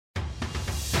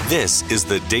This is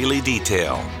the Daily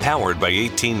Detail, powered by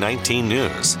 1819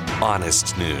 News.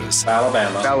 Honest news.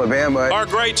 Alabama. Our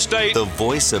great state. The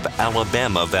voice of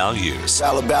Alabama values.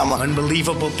 Alabama.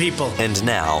 Unbelievable people. And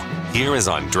now, here is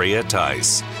Andrea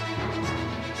Tice.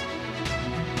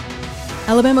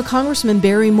 Alabama Congressman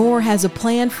Barry Moore has a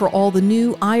plan for all the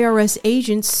new IRS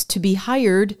agents to be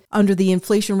hired under the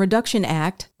Inflation Reduction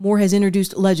Act. Moore has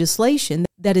introduced legislation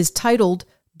that is titled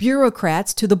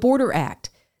Bureaucrats to the Border Act.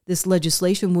 This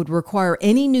legislation would require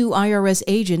any new IRS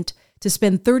agent to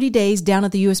spend 30 days down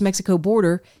at the U.S.-Mexico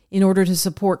border in order to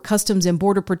support Customs and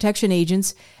Border Protection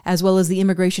agents, as well as the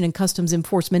Immigration and Customs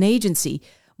Enforcement Agency.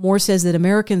 Moore says that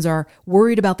Americans are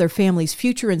worried about their family's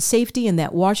future and safety, and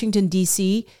that Washington,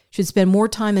 D.C. should spend more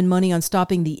time and money on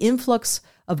stopping the influx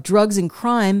of drugs and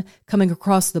crime coming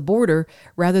across the border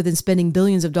rather than spending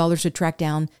billions of dollars to track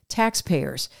down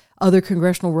taxpayers. Other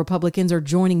congressional Republicans are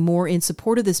joining Moore in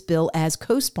support of this bill as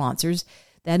co-sponsors.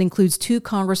 That includes 2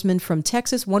 congressmen from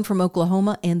Texas, one from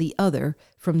Oklahoma, and the other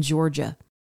from Georgia.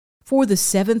 For the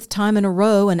 7th time in a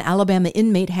row, an Alabama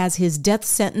inmate has his death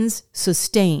sentence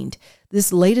sustained.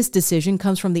 This latest decision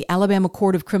comes from the Alabama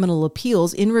Court of Criminal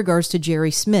Appeals in regards to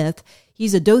Jerry Smith.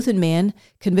 He's a Dothan man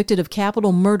convicted of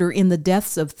capital murder in the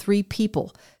deaths of 3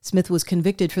 people. Smith was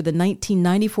convicted for the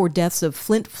 1994 deaths of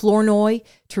Flint Flournoy,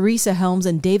 Teresa Helms,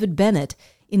 and David Bennett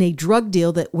in a drug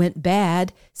deal that went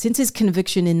bad. Since his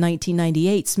conviction in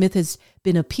 1998, Smith has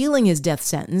been appealing his death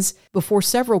sentence before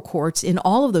several courts. In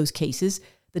all of those cases,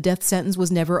 the death sentence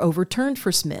was never overturned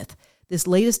for Smith. This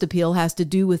latest appeal has to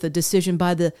do with a decision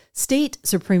by the state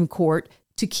Supreme Court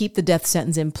to keep the death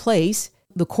sentence in place.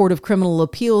 The Court of Criminal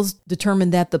Appeals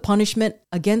determined that the punishment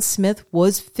against Smith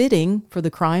was fitting for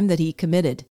the crime that he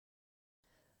committed.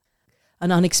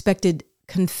 An unexpected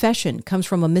confession comes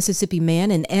from a Mississippi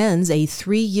man and ends a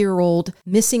 3-year-old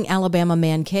missing Alabama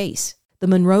man case. The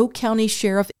Monroe County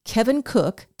Sheriff Kevin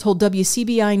Cook told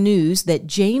WCBI News that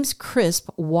James Crisp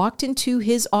walked into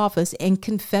his office and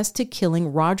confessed to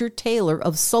killing Roger Taylor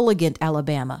of Sulligant,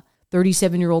 Alabama.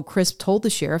 37-year-old Crisp told the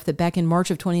sheriff that back in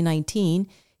March of 2019,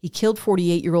 he killed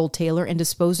 48-year-old Taylor and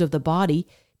disposed of the body.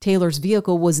 Taylor's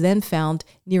vehicle was then found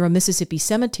near a Mississippi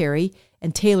cemetery,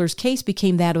 and Taylor's case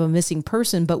became that of a missing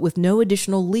person, but with no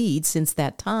additional leads since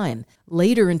that time.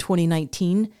 Later in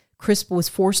 2019, Crisp was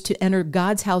forced to enter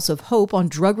God's House of Hope on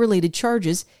drug-related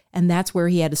charges, and that's where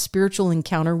he had a spiritual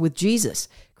encounter with Jesus.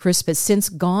 Crisp has since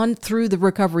gone through the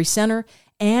recovery center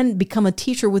and become a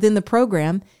teacher within the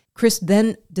program. Crisp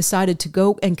then decided to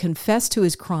go and confess to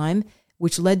his crime,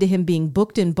 which led to him being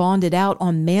booked and bonded out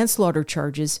on manslaughter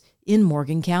charges in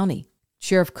Morgan County.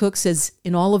 Sheriff Cook says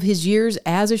in all of his years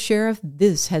as a sheriff,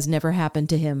 this has never happened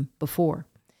to him before.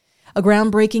 A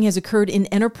groundbreaking has occurred in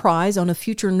Enterprise on a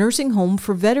future nursing home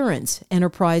for veterans.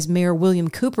 Enterprise Mayor William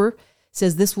Cooper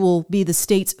says this will be the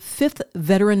state's 5th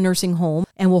veteran nursing home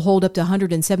and will hold up to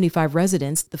 175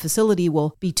 residents. The facility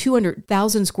will be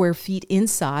 200,000 square feet in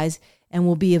size and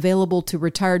will be available to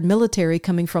retired military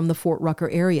coming from the Fort Rucker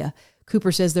area.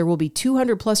 Cooper says there will be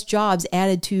 200-plus jobs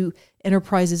added to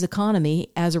Enterprise's economy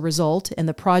as a result, and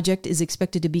the project is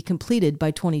expected to be completed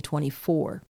by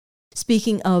 2024.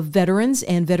 Speaking of veterans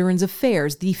and Veterans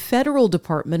Affairs, the Federal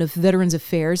Department of Veterans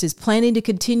Affairs is planning to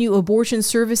continue abortion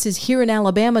services here in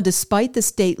Alabama despite the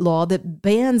state law that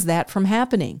bans that from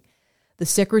happening. The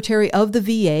Secretary of the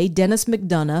VA, Dennis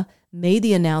McDonough, made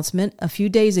the announcement a few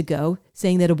days ago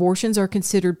saying that abortions are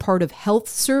considered part of health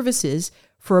services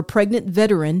for a pregnant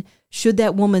veteran should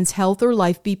that woman's health or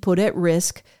life be put at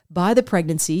risk by the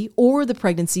pregnancy or the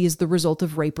pregnancy is the result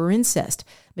of rape or incest.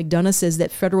 McDonough says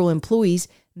that federal employees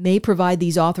may provide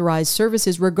these authorized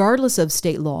services regardless of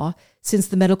state law, since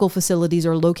the medical facilities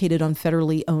are located on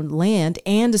federally owned land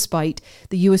and despite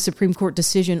the U.S. Supreme Court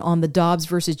decision on the Dobbs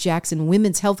versus Jackson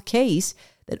women's health case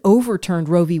that overturned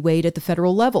Roe v. Wade at the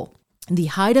federal level. The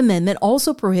Hyde Amendment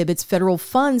also prohibits federal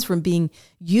funds from being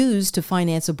used to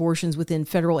finance abortions within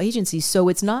federal agencies, so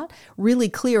it's not really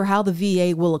clear how the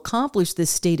VA will accomplish this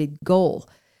stated goal.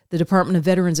 The Department of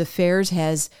Veterans Affairs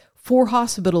has 4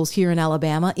 hospitals here in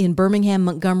Alabama, in Birmingham,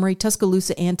 Montgomery,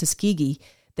 Tuscaloosa, and Tuskegee.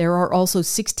 There are also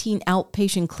 16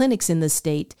 outpatient clinics in the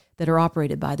state that are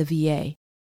operated by the VA.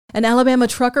 An Alabama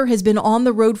trucker has been on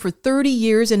the road for 30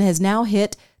 years and has now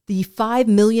hit the 5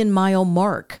 million mile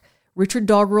mark. Richard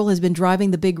Doggerel has been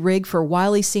driving the big rig for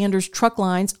Wiley Sanders Truck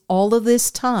Lines all of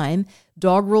this time.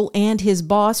 Doggerel and his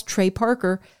boss, Trey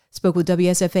Parker, spoke with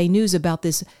WSFA News about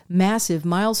this massive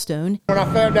milestone. When I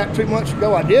found out 2 months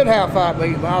ago I did have 5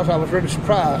 million miles, I was really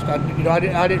surprised. I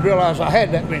didn't realize I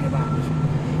had that many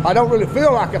miles. I don't really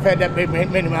feel like I've had that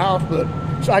many miles, but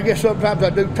I guess sometimes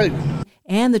I do too.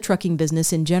 and the trucking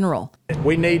business in general.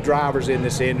 We need drivers in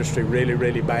this industry really,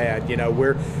 really bad. You know,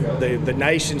 the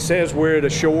nation says we're at a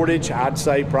shortage. I'd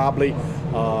say probably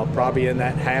in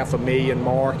that 500,000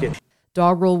 mark.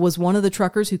 Dogrel was one of the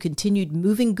truckers who continued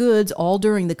moving goods all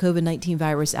during the COVID-19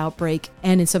 virus outbreak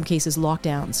and in some cases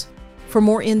lockdowns. For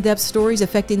more in-depth stories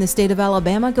affecting the state of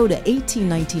Alabama, go to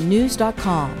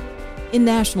 1819news.com. In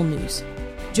national news,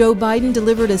 Joe Biden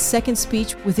delivered a second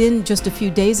speech within just a few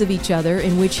days of each other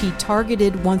in which he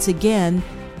targeted once again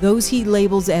those he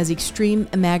labels as extreme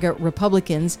MAGA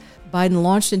Republicans. Biden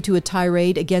launched into a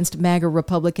tirade against MAGA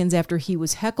Republicans after he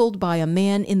was heckled by a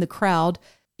man in the crowd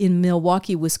in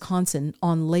Milwaukee, Wisconsin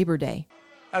on Labor Day.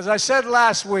 As I said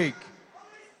last week,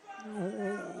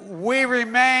 we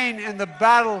remain in the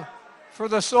battle for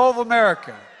the soul of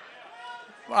America.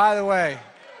 By the way,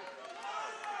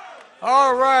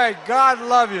 all right, God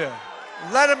love you.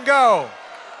 Let him go.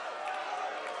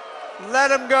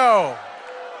 Let him go.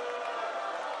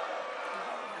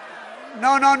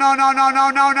 No, don't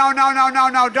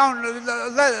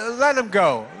let him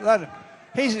go. Let him.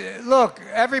 Look,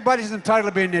 everybody's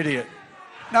entitled to be an idiot.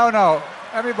 No,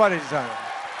 everybody's entitled.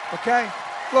 Okay?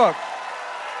 Look.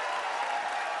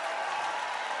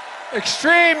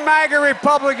 Extreme MAGA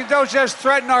Republicans don't just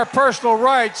threaten our personal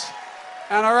rights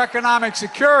and our economic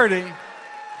security.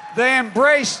 They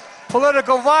embrace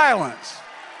political violence.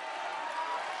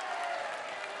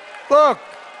 Look,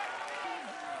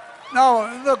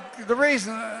 the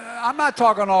reason, I'm not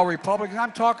talking all Republicans,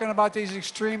 I'm talking about these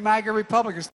extreme MAGA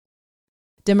Republicans.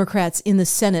 Democrats in the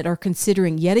Senate are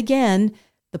considering yet again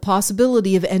the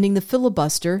possibility of ending the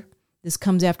filibuster. This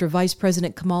comes after Vice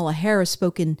President Kamala Harris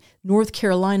spoke in North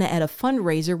Carolina at a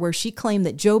fundraiser where she claimed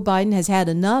that Joe Biden has had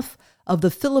enough of the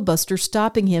filibuster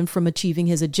stopping him from achieving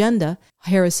his agenda.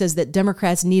 Harris says that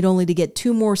Democrats need only to get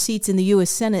 2 more seats in the U.S.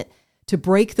 Senate to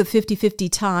break the 50-50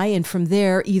 tie and from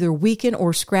there either weaken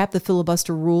or scrap the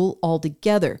filibuster rule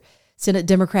altogether. Senate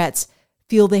Democrats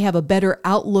feel they have a better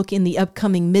outlook in the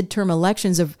upcoming midterm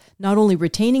elections of not only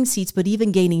retaining seats but even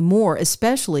gaining more,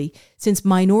 especially since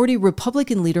minority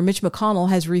Republican leader Mitch McConnell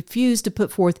has refused to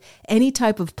put forth any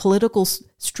type of political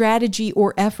strategy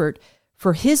or effort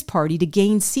for his party to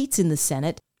gain seats in the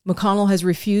Senate. McConnell has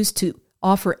refused to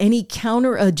offer any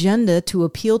counter agenda to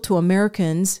appeal to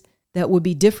Americans that would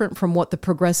be different from what the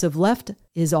progressive left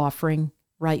is offering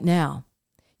right now.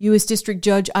 U.S. District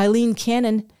Judge Eileen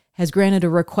Cannon has granted a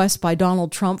request by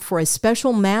Donald Trump for a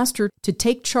special master to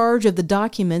take charge of the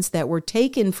documents that were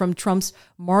taken from Trump's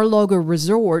Mar-a-Lago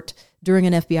resort during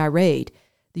an FBI raid.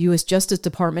 The U.S. Justice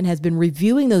Department has been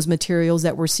reviewing those materials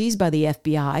that were seized by the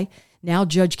FBI. Now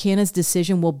Judge Cannon's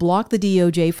decision will block the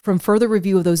DOJ from further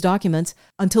review of those documents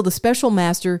until the special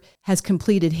master has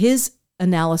completed his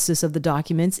analysis of the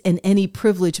documents and any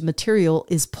privileged material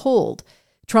is pulled.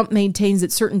 Trump maintains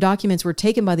that certain documents were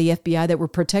taken by the FBI that were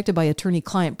protected by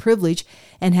attorney-client privilege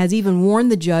and has even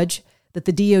warned the judge that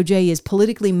the DOJ is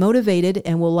politically motivated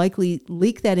and will likely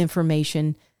leak that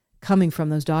information coming from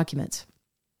those documents.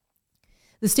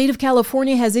 The state of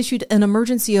California has issued an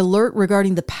emergency alert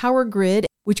regarding the power grid,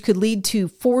 which could lead to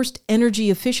forced energy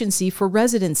efficiency for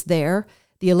residents there.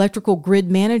 The electrical grid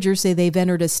managers say they've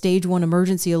entered a Stage 1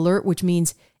 emergency alert, which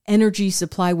means energy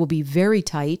supply will be very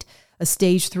tight. A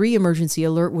Stage 3 emergency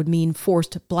alert would mean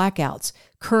forced blackouts.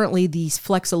 Currently, these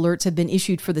flex alerts have been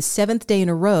issued for the 7th day in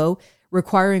a row,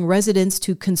 requiring residents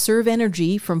to conserve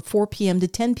energy from 4 p.m. to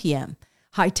 10 p.m.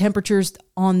 High temperatures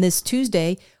on this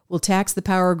Tuesday will tax the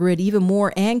power grid even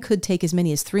more and could take as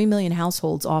many as 3 million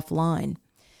households offline.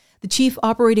 The chief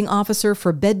operating officer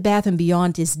for Bed Bath &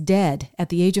 Beyond is dead at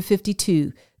the age of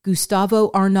 52.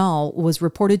 Gustavo Arnal was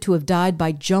reported to have died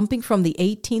by jumping from the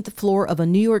 18th floor of a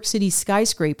New York City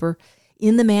skyscraper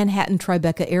in the Manhattan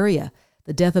Tribeca area.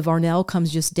 The death of Arnal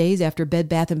comes just days after Bed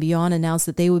Bath & Beyond announced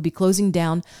that they would be closing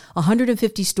down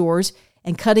 150 stores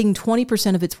and cutting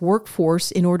 20% of its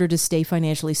workforce in order to stay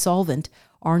financially solvent.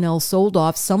 Arnal sold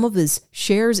off some of his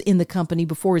shares in the company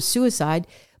before his suicide,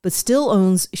 but still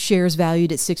owns shares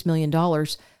valued at $6 million.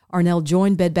 Arnal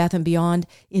joined Bed Bath & Beyond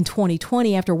in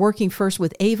 2020 after working first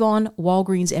with Avon,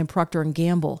 Walgreens, and Procter &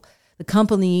 Gamble. The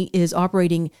company is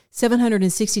operating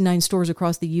 769 stores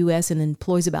across the U.S. and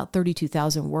employs about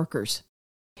 32,000 workers.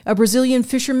 A Brazilian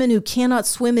fisherman who cannot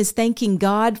swim is thanking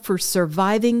God for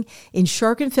surviving in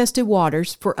shark-infested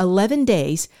waters for 11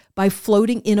 days by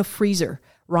floating in a freezer.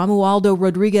 Romualdo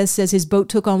Rodriguez says his boat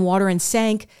took on water and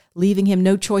sank, leaving him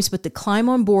no choice but to climb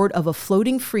on board of a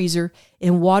floating freezer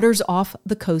in waters off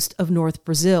the coast of North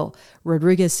Brazil.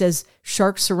 Rodriguez says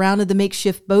sharks surrounded the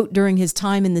makeshift boat during his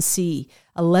time in the sea.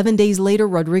 11 days later,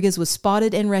 Rodriguez was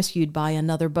spotted and rescued by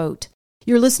another boat.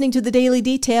 You're listening to The Daily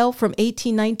Detail from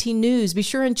 1819 News. Be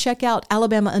sure and check out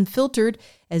Alabama Unfiltered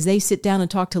as they sit down and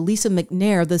talk to Lisa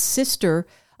McNair, the sister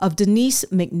of Denise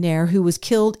McNair, who was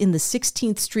killed in the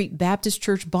 16th Street Baptist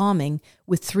Church bombing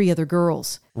with 3 other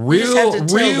girls. Real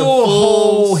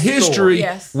whole history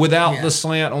Yes. without the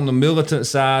slant on the militant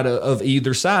side of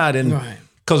either side. And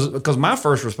because my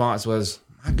first response was,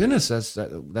 my goodness, that's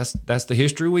the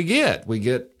history we get. We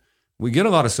get a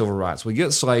lot of civil rights. We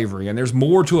get slavery, and there's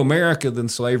more to America than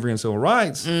slavery and civil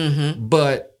rights.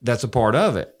 But that's a part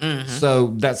of it.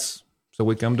 So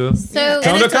we come to a It's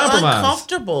compromise. an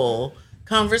uncomfortable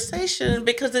conversation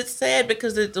because it's sad,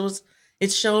 because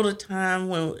it showed a time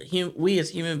when we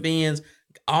as human beings,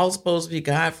 all supposed to be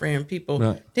God-fearing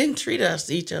people, didn't treat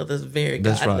each other very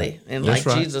godly and like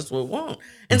Jesus would want.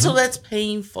 And so that's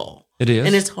painful. It is.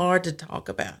 And it's hard to talk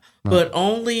about. But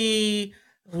only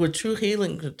where true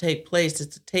healing could take place is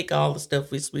to take all the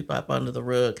stuff we sweep up under the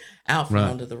rug, out from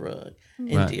under the rug,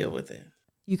 and deal with it.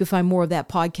 You can find more of that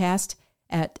podcast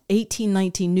at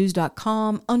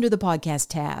 1819news.com under the podcast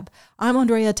tab. I'm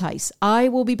Andrea Tice. I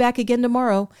will be back again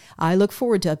tomorrow. I look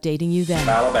forward to updating you then.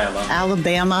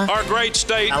 Alabama. Our great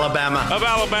state. Alabama. Of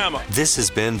Alabama. This has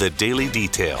been The Daily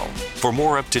Detail. For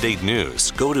more up-to-date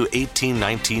news, go to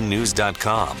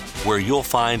 1819news.com, where you'll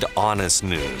find honest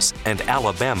news and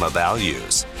Alabama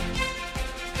values.